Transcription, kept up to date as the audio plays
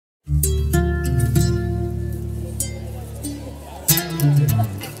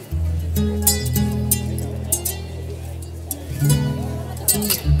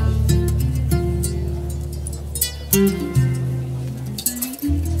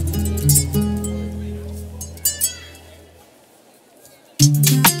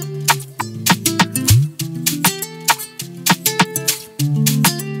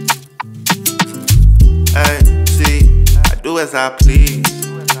as I please.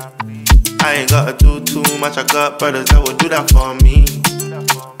 I ain't gotta do too much, I got brothers that will do that for me.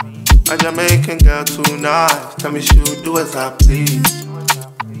 A Jamaican girl too nice, tell me she'll do as I please.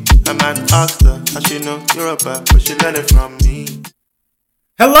 A man asked her how she know you're a bad, but she learned it from me.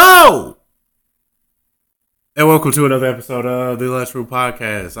 Hello! And welcome to another episode of the Let's Root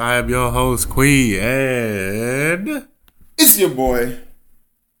Podcast. I am your host, Quee, and... It's your boy.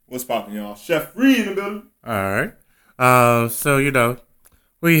 What's poppin', y'all? Chef Ree in the building. Alright.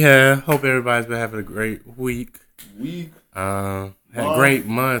 We hope everybody's been having a great week. Had a great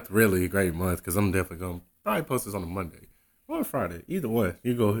month, really a great month, because I'm definitely going to probably post this on a Monday or a Friday. Either one.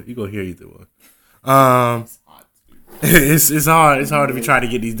 You go hear either one. It's hard to be trying to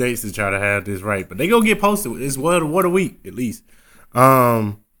get these dates to try to have this right, but they gonna get posted. It's one a week at least.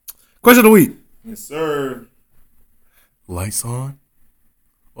 Question of the week. Yes, sir. Lights on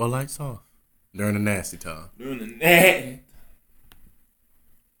or lights off during the nasty time? Doing the nasty.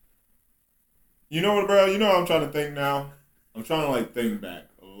 You know what, bro? You know what I'm trying to think now? I'm trying to think back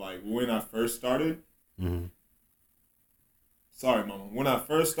of when I first started. Mm-hmm. Sorry, mama. When I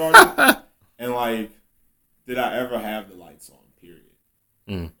first started, and did I ever have the lights on? Period.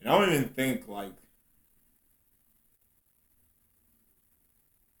 Mm. And I don't even think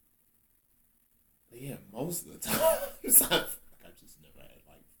yeah, most of the time I just never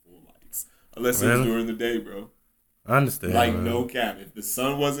had full lights unless it was during the day, bro. I understand. No cap. If the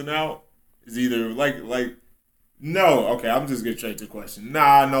sun wasn't out, it's either no. Okay, I'm just getting straight to the question.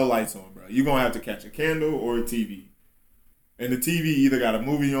 Nah, no lights on, bro. You're gonna have to catch a candle or a TV. And the TV either got a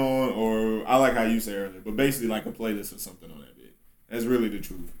movie on or I like how you said earlier, but basically a playlist or something on that bit. That's really the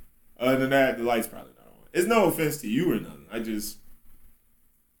truth. Other than that, the light's probably not on. It's no offense to you or nothing. The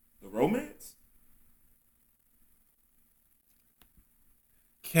romance?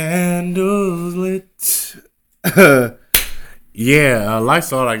 Candles lit. Yeah,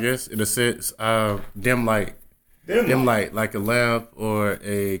 lights on, I guess, in a sense. Dim light. Dim light, like a lamp or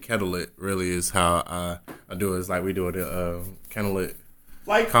a candlelit, really is how I do it. It's like we do a candlelit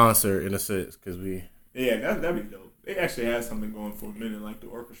concert in a sense, because we... Yeah, that'd be dope. They actually had something going for a minute, like the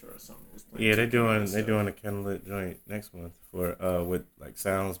orchestra or something. Yeah, they're doing a candlelit joint next month for with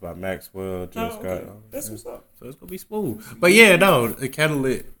sounds by Maxwell, Jill Scott. Okay. That's what's up. So it's gonna be smooth. But yeah, no, the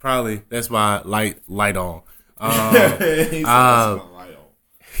candlelit probably that's my light on.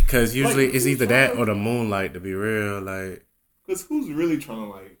 Because usually it's either that or the moonlight, to be real. Because who's really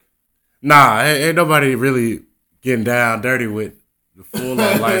trying to Nah, ain't nobody really getting down dirty with the full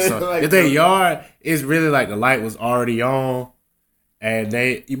on lights on. If their yard is really the light was already on, and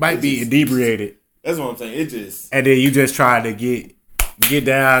you might be inebriated. That's what I'm saying. And then you just try to get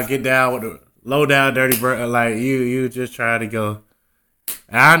down with the low down dirty bird. You just try to go.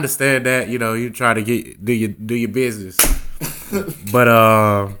 I understand that, you try to do your business. But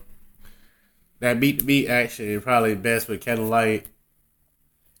that beat action is probably best with candlelight.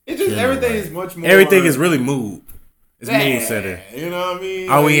 Everything is much more. Everything is really mood. It's mood setting. You know what I mean?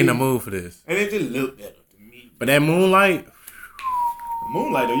 Are we in the mood for this? And it just look better to me. But that moonlight.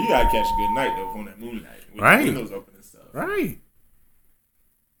 Moonlight though, you gotta catch a good night though on that moonlight. With right. The windows open and stuff. Right.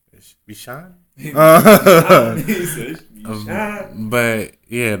 It should be shining. But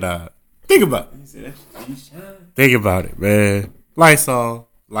yeah, nah. Think about it. Think about it, man. Lights on,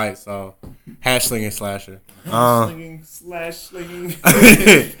 lights off. Hash slinging slasher. Slinging slash slinging.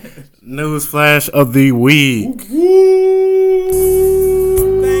 News flash of the week. Thank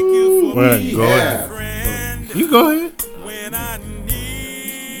you for being my friend. You go ahead. When I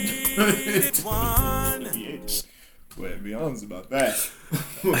need one. Well, be honest about that.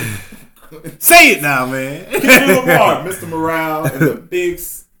 Say it now, man. Kendrick Lamar, Mr. Morale, and the Big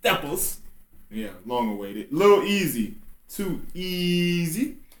Steppers. Yeah, long awaited. Little Easy. Too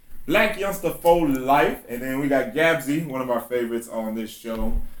easy. Black Youngster for Life. And then we got Gabsy, one of our favorites on this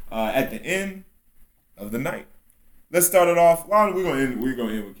show, at the end of the night. Let's start it off. We're gonna end with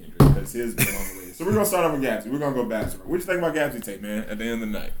Kendrick because his been long awaited. So we're gonna start off with Gabsy. We're gonna go back to her. What you think about Gabsy tape, man, at the end of the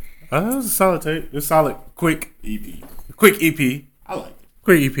night? It was a solid tape. It was solid, quick EP. Quick EP. I liked it.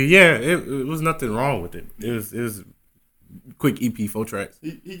 Quick EP, yeah. It was nothing wrong with it. It was quick EP, 4 tracks.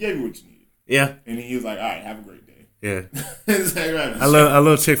 He gave you what you needed. Yeah. And he was like, all right, have a great day. Yeah. Exactly. I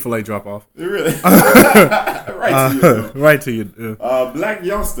love Chick-fil-A drop off. Really? Right to you. Right to you. Black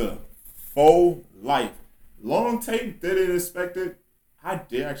Youngster, For Life. Long tape, didn't expect it. I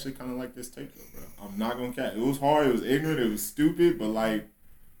did actually kind of like this tape though, bro. I'm not gonna cap. It was hard, it was ignorant, it was stupid, but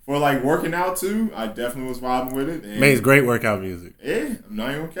for working out too, I definitely was vibing with it. Makes great workout music. Yeah, I'm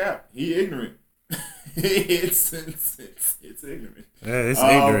not even gonna cap. He ignorant. it's ignorant. Yeah, it's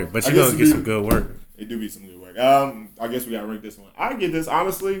ignorant, but you gonna get some good work. It do be some good work. rank. I guess we gotta rank this one. I get this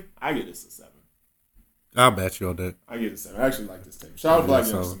honestly. I get this a 7. I'll bet you on that. I get a 7. I actually like this tape. Shout out Black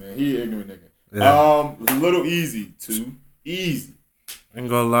Youngster, man. He an ignorant nigga. Yeah. Little Easy, too easy. I ain't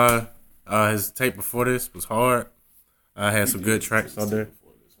gonna lie. His tape before this was hard. I had some good tracks on there.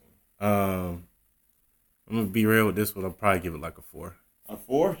 I'm gonna be real with this one. I'll probably give it like a 4. A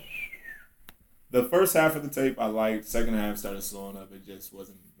 4? The first half of the tape I liked. Second half started slowing up. It just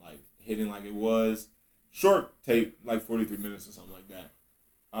wasn't like hitting like it was. Short tape, like 43 minutes or something like that.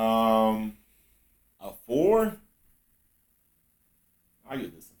 A 4? I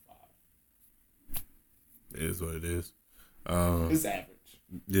give this a 5. It is what it is. It's average.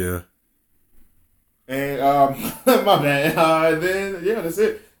 Yeah. And my bad. Then yeah, that's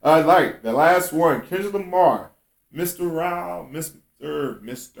it. Like the last one, Kendrick Lamar, Mr.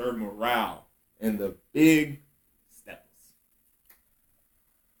 Morale, and the Big Steps.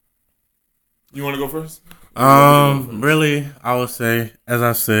 You want to go first? Really, I would say, as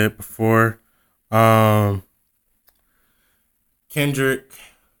I said before, Kendrick,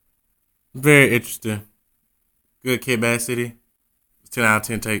 very interesting. Good Kid, Bad City. 10 out of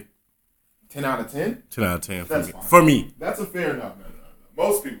 10 take. 10 out of 10? 10 out of 10 for That's me. fine. For me. That's a fair enough. No.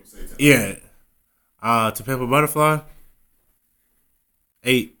 Most people say 10. Yeah. To Pimp a Butterfly,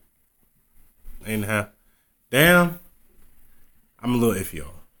 8. 8.5. Damn. I'm a little iffy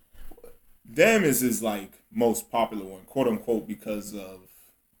on. Damn is his like most popular one, quote unquote, because of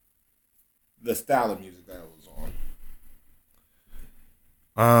the style of music that it was on.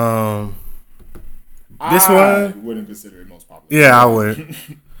 This I one wouldn't consider it most popular. Yeah, I would.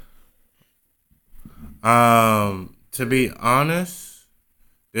 To be honest,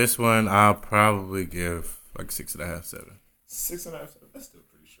 this one I'll probably give like 6.5, 7. 6.5, 7. That's still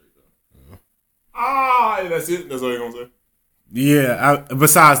pretty straight though. That's it. That's all you're gonna say. Yeah.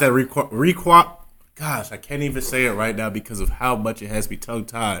 Besides that, gosh, I can't even say it right now because of how much it has me tongue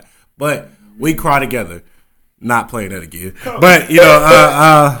tied. But We Cry Together. Not playing that again. But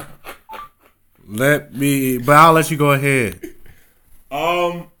but I'll let you go ahead.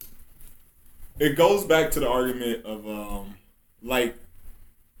 It goes back to the argument of like,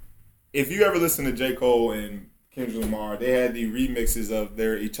 if you ever listen to J. Cole and Kendrick Lamar, they had the remixes of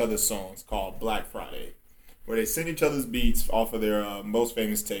each other's songs called Black Friday, where they sent each other's beats off of their most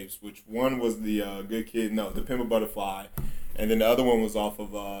famous tapes, which one was the the Pimp a Butterfly, and then the other one was off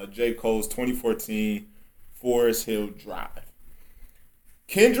of J. Cole's 2014 Forest Hill Drive.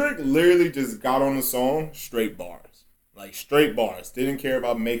 Kendrick literally just got on the song, straight bars. Like, straight bars. Didn't care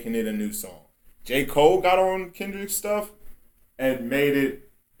about making it a new song. J. Cole got on Kendrick's stuff and made it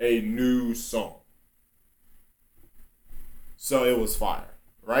a new song. So it was fire,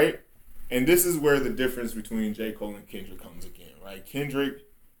 right? And this is where the difference between J. Cole and Kendrick comes again, right? Kendrick,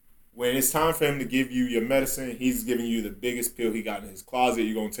 when it's time for him to give you your medicine, he's giving you the biggest pill he got in his closet.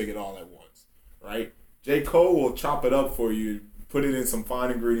 You're going to take it all at once, right? J. Cole will chop it up for you, put it in some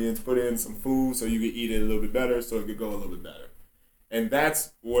fine ingredients, put it in some food so you can eat it a little bit better, so it could go a little bit better. And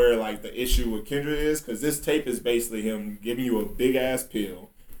that's where, like, the issue with Kendrick is, because this tape is basically him giving you a big-ass pill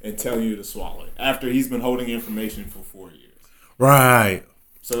and telling you to swallow it after he's been holding information for 4 years. Right.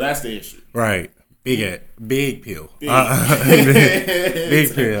 So that's the issue. Right. Big pill. Big.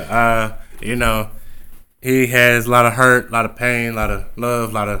 Big pill. He has a lot of hurt, a lot of pain, a lot of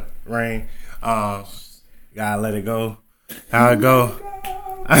love, a lot of rain. Gotta let it go. How it go.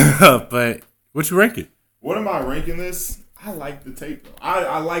 But what you rank it? What am I ranking this? I like the tape, though.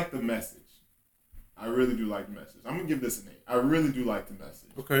 I like the message. I really do like the message. I'm going to give this an 8. I really do like the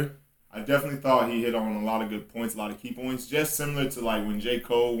message. Okay. I definitely thought he hit on a lot of good points, a lot of key points. Just similar to like when J.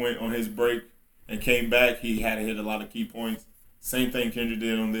 Cole went on his break and came back, he had to hit a lot of key points. Same thing Kendrick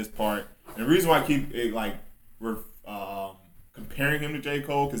did on this part. And the reason why I keep it like we're comparing him to J.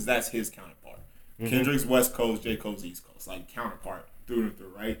 Cole, because that's his counterpart. Mm-hmm. Kendrick's West Coast, J. Cole's East Coast, like counterpart through and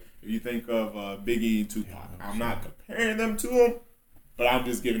through, right? If you think of Biggie and Tupac, I'm not comparing them to him, but I'm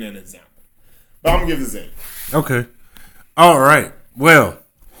just giving an example. But I'm gonna give this 8. Okay. All right. Well,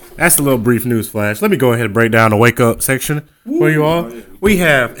 that's a little brief news flash. Let me go ahead and break down the wake up section for you all. We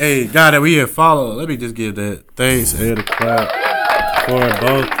have a guy that we have followed. Let me just give that thanks and a clap for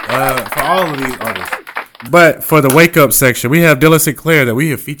both for all of these artists. But for the wake up section, we have Dylan Sinclair that we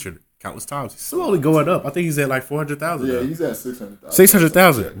have featured countless times. He's slowly going up. I think he's at like 400,000. Yeah, he's at 600,000.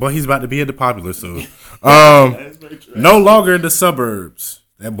 600,000. But he's about to be in the popular soon. No longer in the suburbs.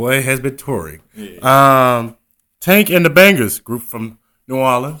 That boy has been touring. Yeah. Tank and the Bangers, group from New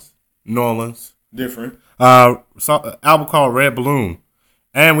Orleans. Different. Album called Red Balloon.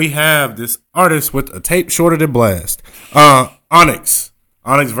 And we have this artist with a tape shorter than Blast. Onyx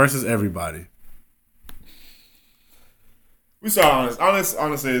versus Everybody. We saw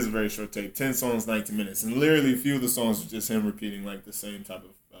honestly, it's a very short tape. 10 songs, 19 minutes, and literally a few of the songs are just him repeating like the same type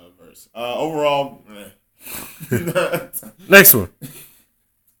of verse. Overall, Next one.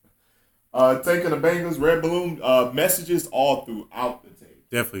 Taking the Bangles, Red Balloon, messages all throughout the tape.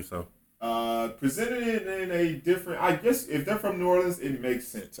 Definitely so. Presented it in a different. I guess if they're from New Orleans, it makes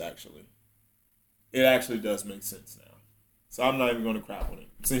sense. Actually, it actually does make sense now. So I'm not even going to crap on it.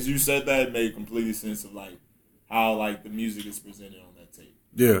 Since you said that, it made completely sense of like how like the music is presented on that tape.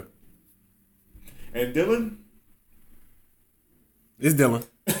 Yeah. And Dylan, it's Dylan.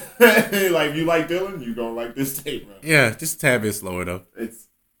 like you like Dylan, you gonna like this tape, bro. Yeah, just a tad bit slower though. It's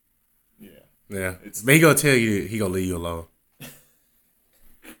Yeah. But he gonna tell you he gonna leave you alone.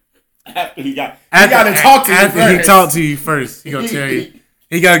 After he got to talk to you after first. he talked to you first, he gonna tell you.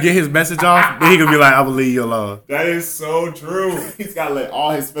 He gotta get his message off, then he gonna be like, "I'm gonna leave you alone." That is so true. He's gotta let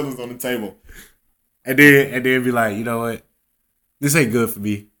all his feelings on the table, and then be like, "You know what? This ain't good for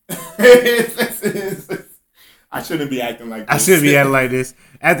me. I shouldn't be acting like this. I shouldn't be acting like this."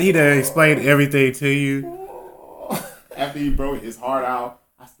 After he done explained everything to you, after he broke his heart out,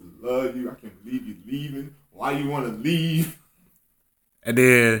 I still love you. I can't believe you leaving. Why you want to leave? And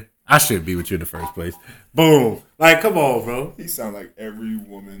then I shouldn't be with you in the first place. Boom! Like, come on, bro. He sound like every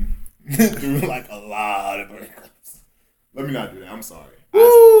woman through like a lot of breakups. Let me not do that. I'm sorry.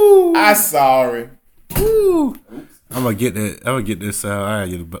 I'm sorry. Woo. Oops. I'm gonna get that. I'm gonna get this sound. I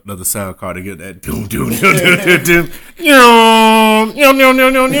gotta get another sound card to get that. Doom, doom, doom, doom,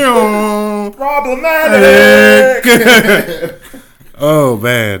 doom, doom. Problematic. Oh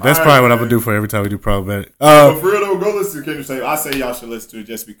man, that's all probably right, what man. I'm gonna do for every time we do problematic. For real though, go listen to Kendrick's tape. I say y'all should listen to it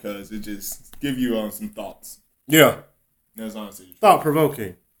just because it just give you some thoughts. Yeah, That's honestly thought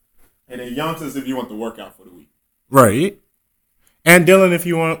provoking. And then Youngsters if you want the workout for the week. Right. And Dylan, if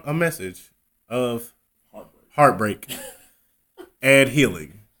you want a message of heartbreak and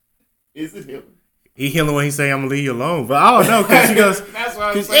healing. Is it healing? He healing when he say I'm gonna leave you alone, but I don't know because he goes. That's what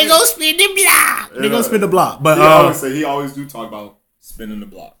I'm They saying. gonna spin the block. They gonna spin the block, but he always do talk about spinning the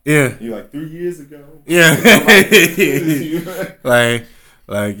block. Yeah. He like 3 years ago. Yeah.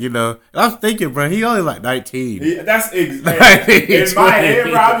 like you know, I'm thinking, bro. He only like 19. That's exactly in my head,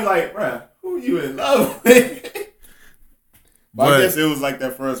 bro. I'll be like, bro, who you in love with? But I guess it was like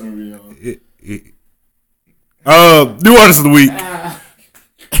that first movie, you know. New artist of the week.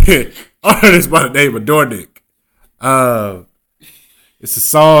 Artist by the name of Dornick. It's a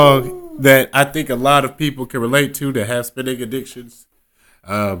song that I think a lot of people can relate to that have spinning addictions.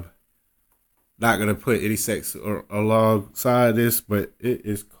 Not gonna put any sex alongside this, but it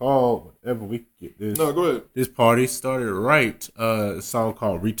is called whatever we can get this. No, go ahead. This party started right. A song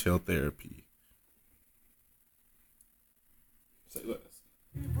called Retail Therapy. Say less.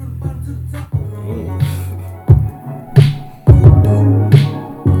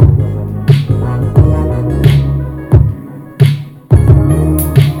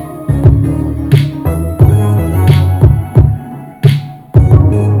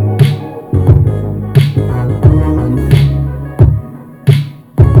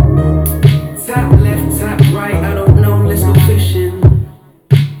 Tap left, tap right, I don't know, let's go fishing.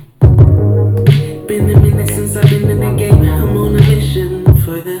 Been a minute since I've been in the game, I'm on a mission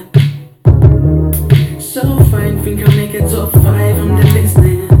for that. So fine, think I'll make a top 5, I'm the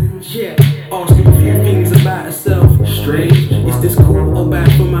listening. Yeah, asking a few things about herself. Strange, is this cool or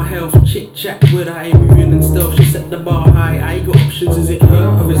bad for my health? Chit chat with her, ain't moving and stealth. She set the bar high, I got options, is it her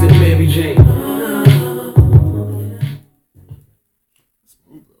or is it Mary Jane?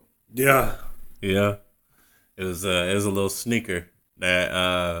 Yeah. It was a little sneaker that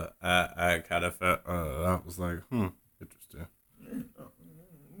I kind of felt. I was like, interesting.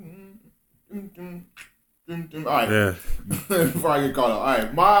 All right. Yeah. Before I get caught up. All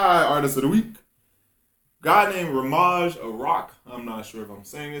right. My artist of the week. Guy named Ramaj Arak. I'm not sure if I'm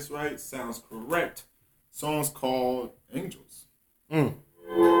saying this right. Sounds correct. Song's called Angels.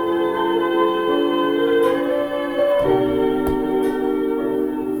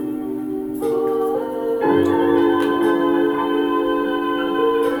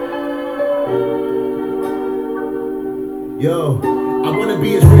 Yo, I wanna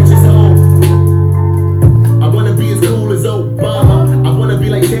be as rich as home. I wanna be as cool as Obama. I wanna be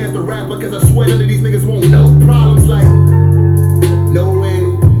like Chance the Rapper, cause I swear none of these niggas want no problems like no way,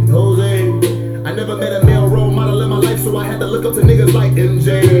 Jose. I never met a male role model in my life, so I had to look up to niggas like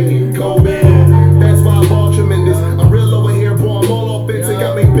MJ, Kobe. That's why I'm all tremendous. I'm real over here, boy, I'm all offensive.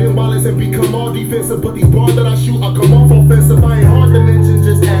 I make Ben Wallace and become all defensive, but these bars that I shoot, I come off offensive. I ain't hard to mention,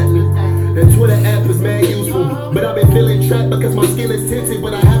 just at me. That Twitter app is mad useful, but I've been feeling trapped because my skin is tinted.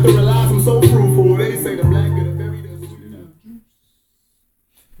 When I have to realize I'm so fruitful, they say the black and the berry.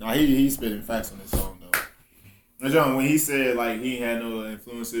 Nah, he's spitting facts on this song though. And John, when he said like he had no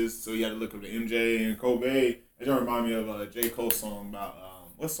influences, so he had to look up to MJ and Kobe. It just remind me of a J. Cole song about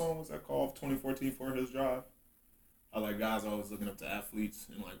what song was that called? 2014 for his drive. I like guys always looking up to athletes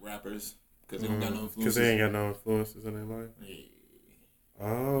and like rappers because they don't got no influences. Because they ain't got no influences in their life. Yeah.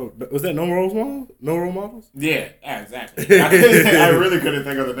 Oh, was that no role models? No role models? Yeah, exactly. I really couldn't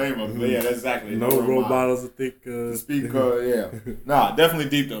think of the name of it, but yeah, that's exactly No role models. I think. Speak, yeah. Nah, definitely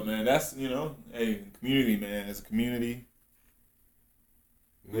deep though, man. That's hey, community, man. As a community,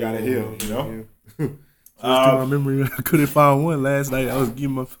 we gotta heal, Yeah. To my memory, I couldn't find one last night. I was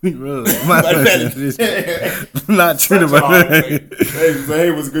getting my feet rubbed. Not true about that.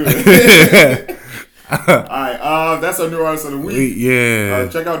 Hey, was good. All right, that's our new artist of the week. Yeah.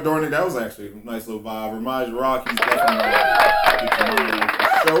 Check out Dornick. That was actually a nice little vibe. Ramaj Rock, he's definitely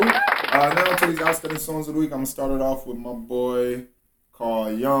for show. Now to these outstanding songs of the week. I'm gonna start it off with my boy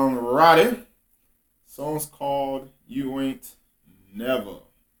called Young Roddy. Song's called You Ain't Never.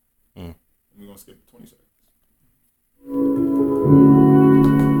 We're gonna skip 20 seconds.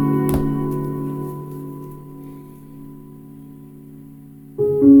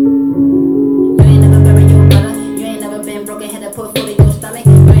 Broken head and put food in your stomach.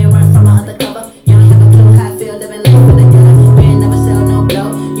 You ain't run from my undercover. You don't have a clue how I feel living life for the gutter. You ain't never sell no blow.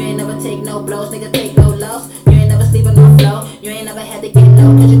 You ain't never take no blows. Nigga take no loss. You ain't never sleeping on flow. You ain't never had to get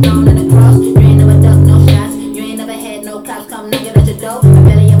low cause you thrown in the cross. You ain't never ducked no shots. You ain't never had no cops come knocking at your door. I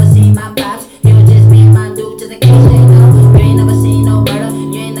barely ever seen my pops. You was just me and my dude just in case they know. You ain't never seen no murder.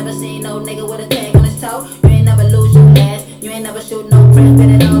 You ain't never seen no nigga with a tag on his toe. You ain't never lose your last. You ain't never shoot no press. Bet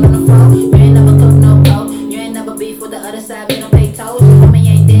it all on the floor. You ain't never cook no coke. You ain't never beef with the other side. You don't pay toes. You homie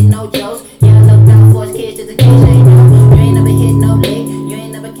ain't did no jokes. Yeah, I looked out for his kids just in case they know. You ain't never hit no lick. You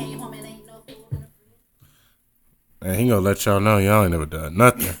ain't never came home and ain't no food in the fridge. Man, he gonna let y'all know y'all ain't never done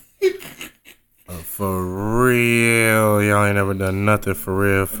nothing. For real, y'all ain't never done nothing for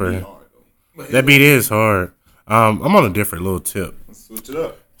real. That beat is hard. I'm on a different little tip. Let's switch it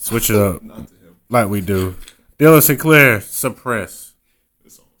up. Switch it up Not to him. like we do. Dylan Sinclair, Suppress.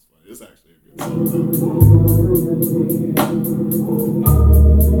 This song's funny. It's actually a good song.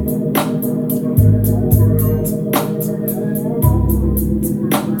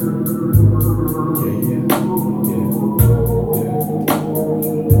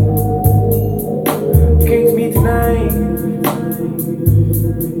 Came to me tonight.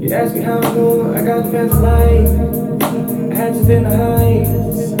 You asked me how I'm doing. I got the fans life. I had to spend the heights.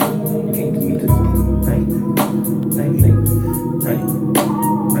 You came to me tonight.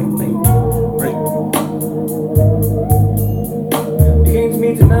 You came to me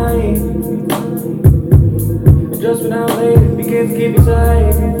tonight. And just when I was late, began to keep it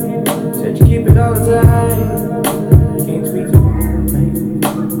tight. Said you keep it all the time. You came to me tonight.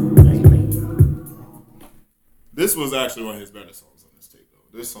 This was actually one of his better songs on this tape,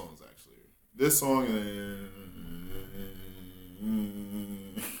 though. This song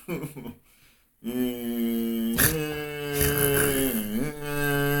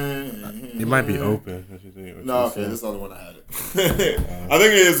It might be open. No, okay, this is the other one I had it. I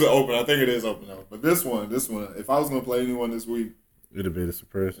think it is open. Though. But this one, if I was gonna play anyone this week, It'd have been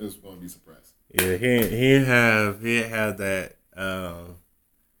suppressed. it's gonna be Suppressed. Yeah, he have that.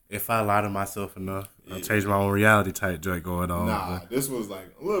 If I lie to myself enough, I'll change my own reality type joint going on. Nah, this was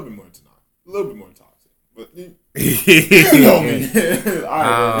like a little bit more toxic. But you You know me. All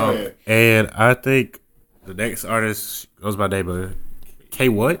right, go ahead. And I think the next artist goes by name of K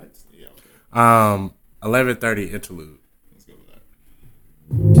what? Yeah, okay. 11:30 interlude. Let's go with that.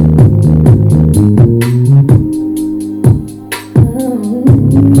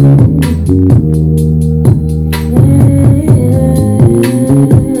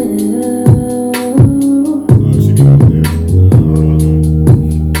 She be up there.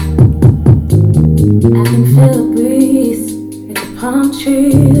 I can feel the breeze in the palm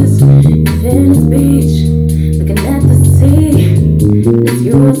trees, Venice Beach, looking at the sea. As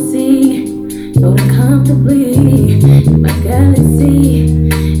you will see, floating comfortably in my galaxy.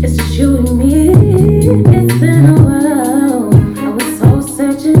 It's just you and me. It's been a while. I was so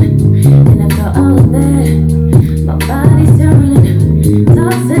searching, and after all of that, my body's turning,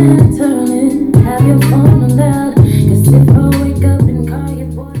 tossing and turning. Have your phone on loud, 'cause if I wake up and call you,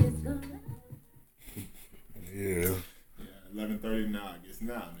 boy, it's gonna. Yeah. 11:30 now. I guess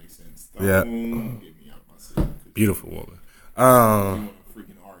now it makes sense. Yeah. Get me out of my seat. Beautiful woman. You want to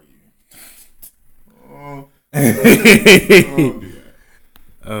freaking argue? Oh,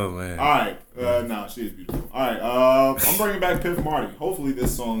 Oh man. all right. No, she is beautiful. All right. I'm bringing back Piff Marty. Hopefully,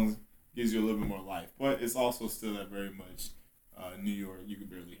 this song gives you a little bit more life, but it's also still that very much New York. You can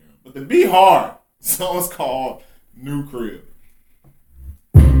barely But the beat hard. Song's called New Crib.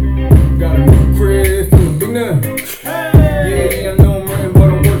 Got a new crib, feeling big now. Yeah, I know I'm running, but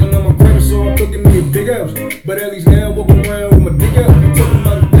I'm working on my credit, so I'm cooking me a big house. But at least now I'm walking around with my dick out. I'm talking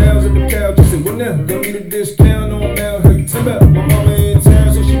about the dials and the couch. I said, what now? Gonna need a discount on now. How you tell about? My mama in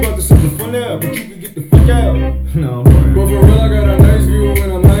town, so she about to send the fun out. But you can get the fuck out. No, but for real, I got a nice view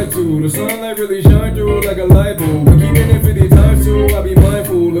and I'm night too. The sunlight really shine through like a light bulb. But keeping it 50 times too, I be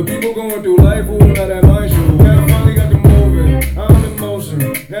mindful of people going through life, ooh, not that mind shoe. Now I finally got the moving, I'm in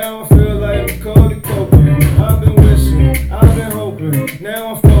motion. Now I feel like Macaulay Culkin. I've been wishing, I've been hoping.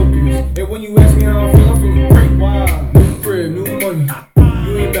 Now I'm focused. And when you ask me how I feel great. Wow, new crib, new money.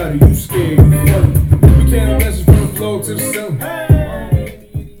 You ain't about it, you scared, you funny. We can't message from the flow to the ceiling.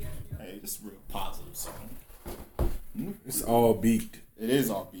 Hey, this is a real positive song. It's all beat. It is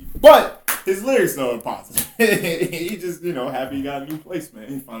all beat. But his lyrics though are positive. He just, happy he got a new place, man.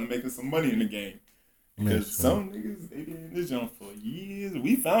 He's finally making some money in the game. Because some niggas, they been in this junk for years.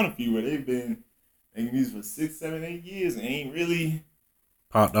 We found a few where they've been making music for 6, 7, 8 years and ain't really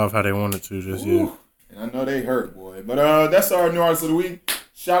popped off how they wanted to just yet. And I know they hurt, boy. But that's our new artist of the week.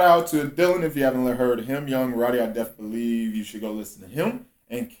 Shout out to Dylan if you haven't heard of him. Young Roddy, I definitely believe you should go listen to him.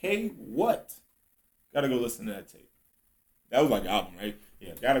 And K What? Gotta go listen to that tape. That was like the album, right?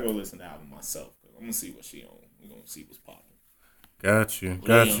 Yeah, gotta go listen to the album myself. I'm gonna see what she on. We're gonna see what's popping. Got you.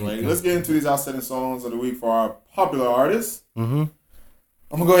 Let's get into these outstanding songs of the week for our popular artists. Mm-hmm. I'm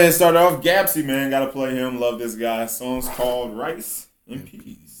gonna go ahead and start off. Gabsy, man, gotta play him. Love this guy. Song's called Rice and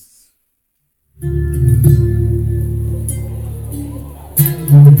Peas.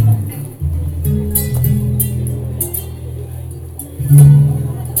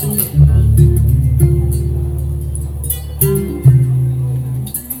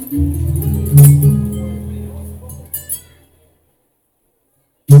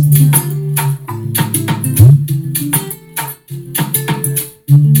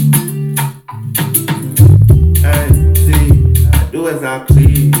 I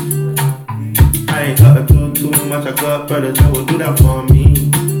please. I ain't gotta do too much. I got brothers that will do that for me.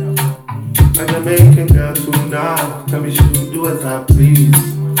 A Jamaican girl too nice. Tell me she will do as I please.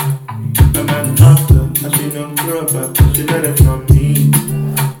 A man after, I she no girl, but she got it from me.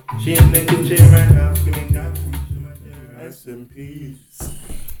 She in the kitchen right now, screaming that rice and peas.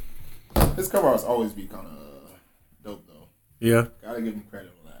 His cover arts always be kind of dope though. Yeah, gotta give him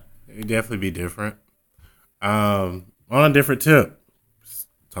credit on that. It'd definitely be different. On a different tip.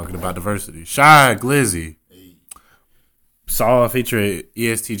 Talking about diversity. Shy Glizzy saw a feature at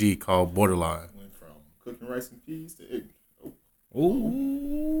ESTG called Borderline. Went from cooking rice and peas to ignorant.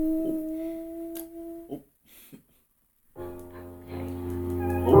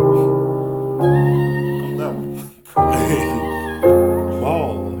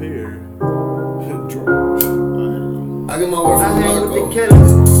 Ball here. I get my work from I hang with the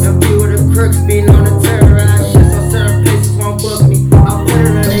killers. And be with the crooks, being on the terrorized shit. So certain places won't book me. I'm putting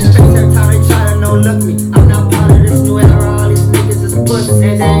in their face every time they try to no-look me. I'm not part of this new era, all these niggas is pussies.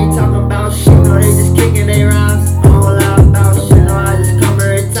 And they ain't talking about shit, no, they just kicking their rhymes. I don't lie about shit, no, I just come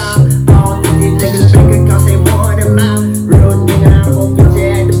every time. I don't think these niggas bank accounts say more than mine. Real nigga, I'm gon' put you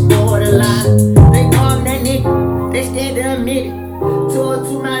at the borderline. They know I'm that nigga, they scared to admit it.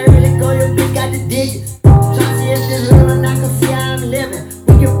 202 might really go, your bitch got the digits. Try to see if this real and I can see how I'm living.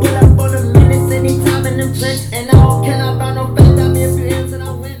 We can pull up on the minutes anytime in the trench. And I don't care about no fact, I'm in few M's and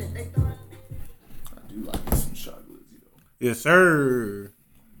I win it. They throw it. I do like some Shy Glizzy though. Yes, sir.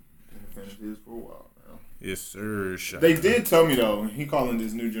 Been a fan of his for a while now. Yes, sir. Shy. They did tell me though, he calling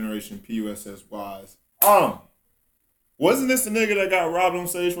this new generation PUSSYs. Wasn't this the nigga that got robbed on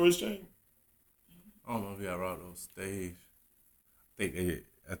stage for his chain? I don't know if he got robbed on stage. I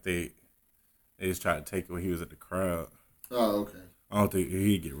think they just tried to take it when he was at the crowd. Oh, okay. I don't think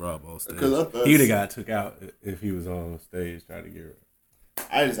he'd get robbed on stage. Because He'd have got took out if he was on stage trying to get robbed.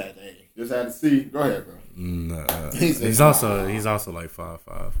 I just had to see. Go ahead, bro. Nah, he's also like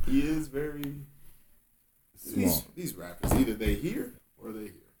 5'5". He is very small. These rappers, either they here or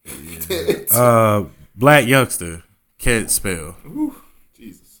they here. Yeah. Black Youngster, Can't Spell. Ooh,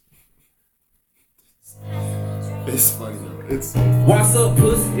 Jesus. It's funny though. It's What's up,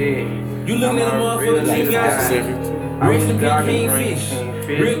 pussy? Yeah. You looking at a motherfucker, you got shit. Rich and big kingfish.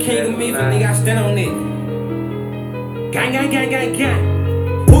 Real king of me, but nigga, I stand on it. Gang, gang, gang, gang, gang.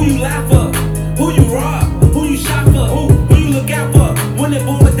 Who you lie for? Who you rob? Who you shot for? Who you look out for? When it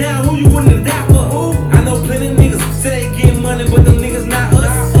boil down, who you willing to die for? Who? I know plenty of niggas say they get money, but them niggas not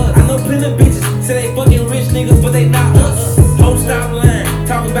us. I know plenty of bitches say they fucking rich niggas, but they not us. Ho, stop lying.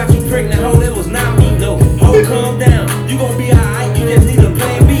 Talk about you pregnant, ho, that was not me, no. Ho, calm down. You gon' be alright, you just need a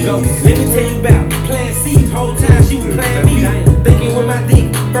plan B. So let me tell you about Plan C. Whole time she was playing me. Thinking with my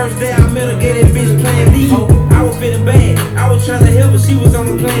dick. First day I met her, get that bitch Plan D. I was feeling bad. I was trying to help her. She was on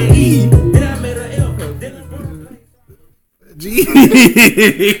the Plan E. Then I met her L.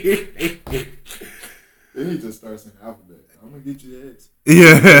 Then he just starts saying alphabet. I'm gonna get you X.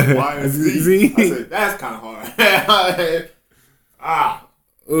 Yeah. Y and Z. I said, that's kind of hard.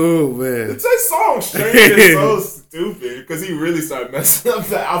 Oh man. It's a song straight is so stupid because he really started messing up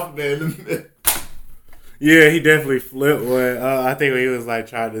the alphabet in the middle. Yeah, he definitely flipped one. I think when he was like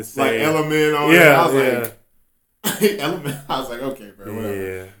trying to say Like element on it. I was like, element. I was like, okay, bro, whatever.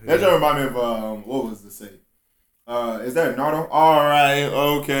 Yeah. That just reminded me of what was the say? Is that Nardo? All right,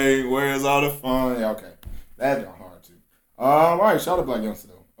 okay. Where's all the fun? Yeah, okay. That's hard too. All right, shout out Black Youngster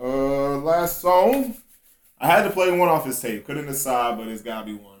though. Last song. I had to play one off his tape. Couldn't decide, but it's gotta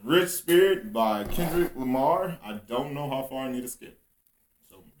be one. Rich Spirit by Kendrick Lamar. I don't know how far I need to skip.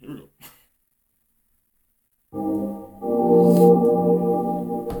 So here we go.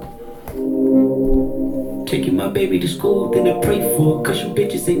 Taking my baby to school, then I pray for her. Cause you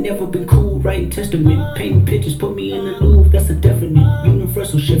bitches ain't never been cool. Writing testament, painting pictures, put me in the Louvre. That's a definite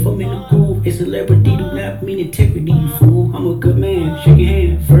universal shift. I'm in the groove. A celebrity do not mean integrity, you fool. I'm a good man, shake your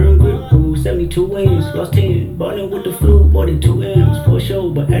hand, firm grip rule. 72 wins, lost 10, ballin' with the flu. More than 2 M's for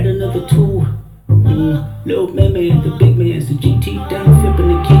sure, but add another 2. Little man, the big man's the GT down, flipping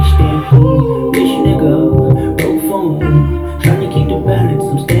the kickstand. Bitch nigga, broke phone, trying to keep the balance,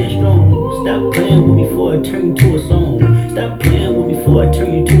 I'm staying strong. Stop playing with me before I turn you to a song. Stop playing with me before I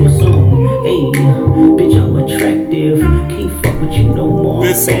turn you to a song. Hey, bitch, I'm attractive, can't fuck with you no more,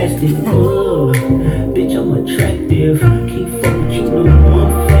 I'm fasting. Bitch, I'm attractive, can't fuck with you no more,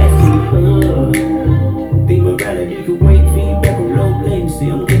 I'm fasting. Think morality can wait, feedback on low latency.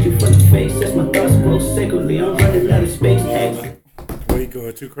 I'm gonna get you from the face, that's my thoughts flow sacredly. I'm running out of space, Boy, you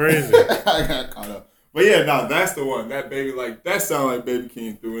going too crazy. I got caught up. But yeah, no, that's the one. That baby, like, that sound like Baby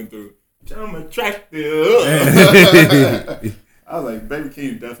King through and through. I'm attractive. I was like, Baby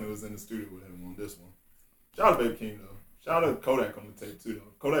King definitely was in the studio with him on this one. Shout out to Baby King, though. Shout out to Kodak on the tape, too,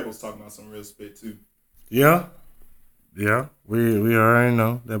 though. Kodak was talking about some real spit, too. Yeah. We already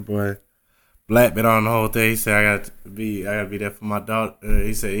know that boy Black been on the whole thing. He said I gotta be there for my daughter.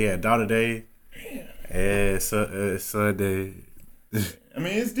 He said, yeah, daughter day. Yeah, Sunday. I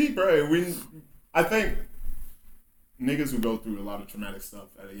mean, it's deep, right? I think niggas who go through a lot of traumatic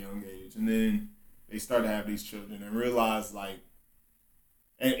stuff at a young age, and then they start to have these children and realize, like,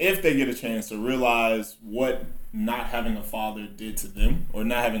 and if they get a chance to realize what not having a father did to them, or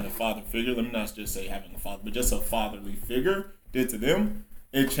not having a father figure, let me not just say having a father, but just a fatherly figure did to them,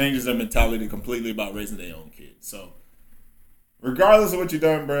 it changes their mentality completely about raising their own kids. So, regardless of what you've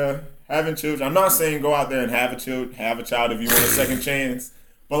done, bruh, having children, I'm not saying go out there and have a child if you want a second chance,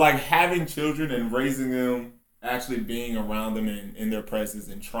 but like having children and raising them, actually being around them in their presence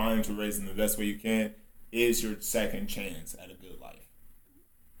and trying to raise them the best way you can is your second chance at a good life.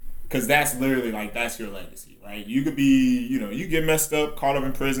 Because that's literally like, that's your legacy, right? You could be, you get messed up, caught up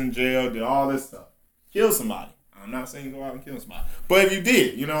in prison, jail, did all this stuff. Kill somebody. I'm not saying go out and kill somebody. But if you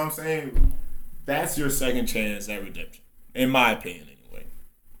did, you know what I'm saying? That's your second chance at redemption. In my opinion, anyway.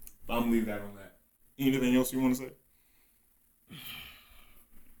 But I'm going to leave that on that. Anything else you want to say?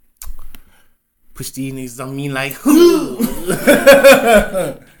 Push these niggas on me like, who?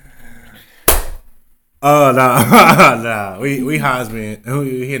 Oh, nah. We Heisman.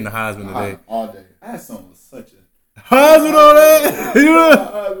 We hitting the Heisman today. All day. That song was such a... Heisman on that? You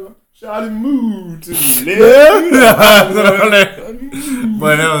know? Shawty moved to the left.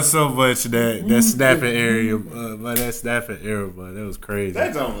 But that was so much that snapping area. But that was crazy.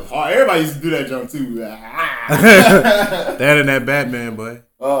 That jump was hard. Everybody used to do that jump too. That and that Batman, boy.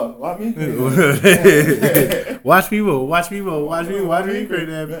 Why me? Watch me create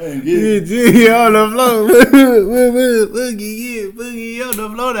that. Yeah, on the floor. Boogie on the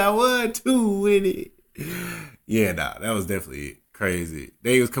floor. That 1, 2 with it. Yeah, nah, that was definitely crazy.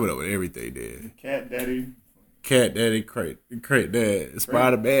 They was coming up with everything there. Cat Daddy, crate that,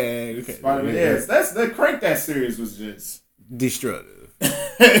 Spider-Man. Yes, that's the Crate That series was just destructive.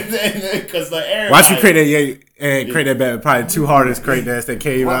 Because the air. Watch you create that, create that Batman. Probably 2 hardest crate that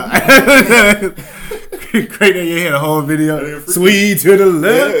came out. Crate that, had a whole video. Sweet to the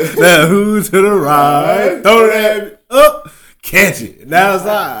left, the who to the right. Throw that up, catch it. Now it's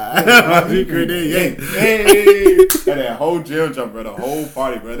live. You create that, And that whole gym jump, bro. The whole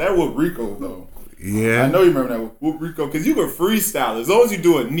party, bro. That was Rico though. Yeah, I know you remember that Whoop Rico because you could freestyle. As long as you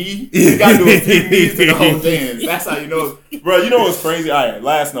do a knee, you gotta do a few knees to the whole dance. That's how you know, bro. You know what's crazy? All right,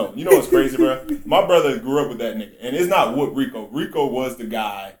 last note. You know what's crazy, bro? My brother grew up with that nigga, and it's not Whoop Rico. Rico was the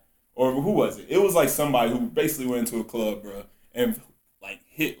guy or who was it? It was like somebody who basically went into a club, bro, and like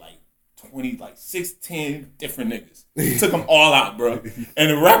hit like 20, like 6, 10 different niggas. Took them all out, bro. And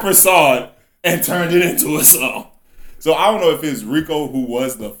the rapper saw it and turned it into a song. So I don't know if it's Rico who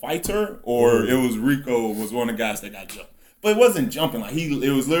was the fighter or it was Rico was one of the guys that got jumped. But it wasn't jumping. Like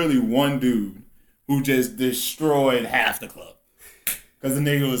it was literally one dude who just destroyed half the club. Because the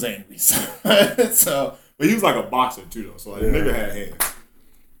nigga was angry. So, but he was like a boxer too though. So like the nigga had hands.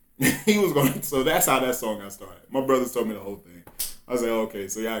 He was going. So that's how that song got started. My brothers told me the whole thing. I was like, okay,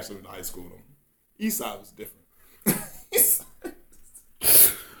 so you actually went to high school with him. Eastside was different.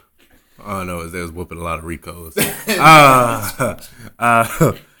 All I know is they was whooping a lot of Ricos.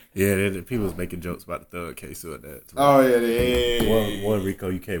 Yeah, people was making jokes about the thug case with that. Oh yeah. One Rico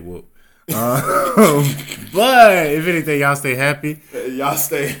you can't whoop. But if anything, y'all stay happy. Y'all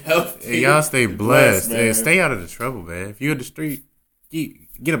stay healthy. And y'all stay blessed. man. And stay out of the trouble, man. If you're in the street,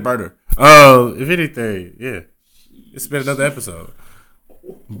 get a burner. If anything, yeah. It's been another episode.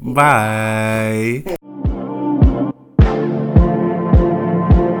 Bye.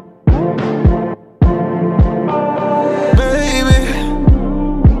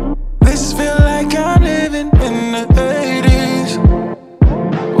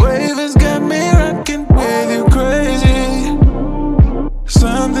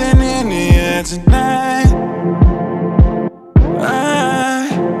 Tonight,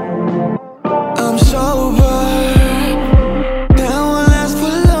 I'm sober. That won't last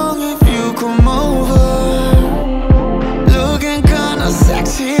for long if you come over. Looking kinda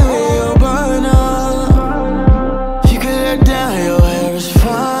sexy with your burner. You can let down your hair, it's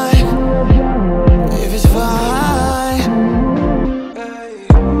fine. If it's fine,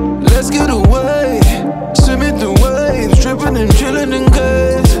 let's get away. Swimming the waves, tripping and chilling in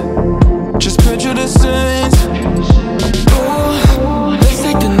caves. Just picture the scenes. Oh, let's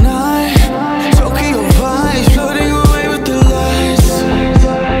take the night. Tokyo vibes, floating away with the lights.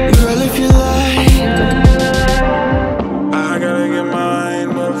 Girl, if you like, I gotta get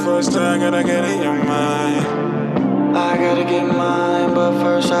mine, but first I gotta get in your mind. I gotta get mine, but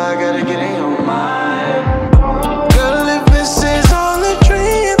first I gotta get in your mind. Girl, if this is all a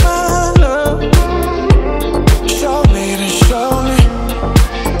dream, my love, show me to show me.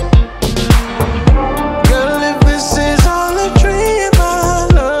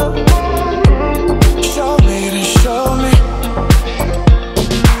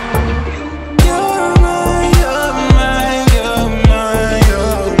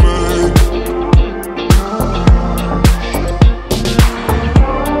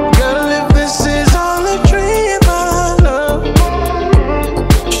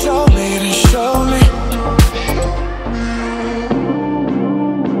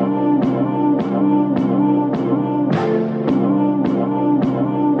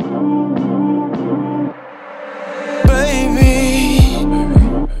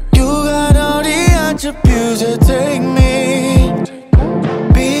 Take me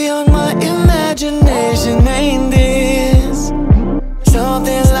beyond my imagination. Ain't this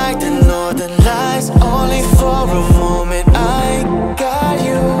something like the northern lights? Only for a moment I got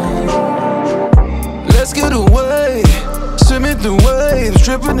you. Let's get away, swimming through waves,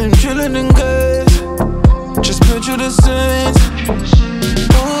 tripping and chilling in caves. Just picture the scenes.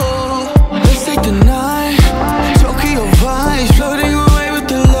 Ooh, let's take the night. Tokyo vibes, floating away with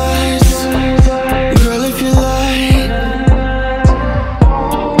the lights. Girl, if you like,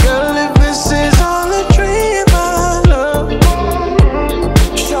 girl, if this is all a dream, my love,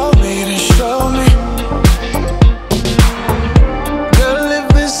 show me to show me. Girl, if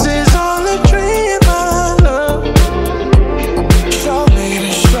this is all a dream, my love, show me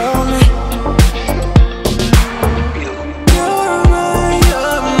to show me. You're mine,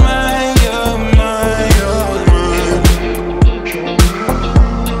 you're mine, you're mine, you're mine.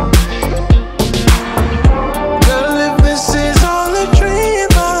 Girl, if this is all a dream,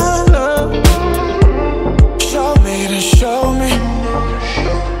 my love, show me to show me.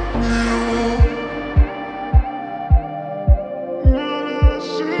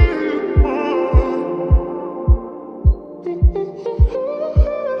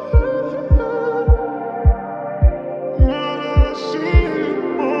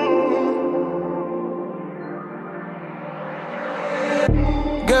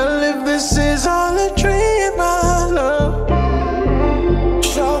 Girl, if this is all a dream,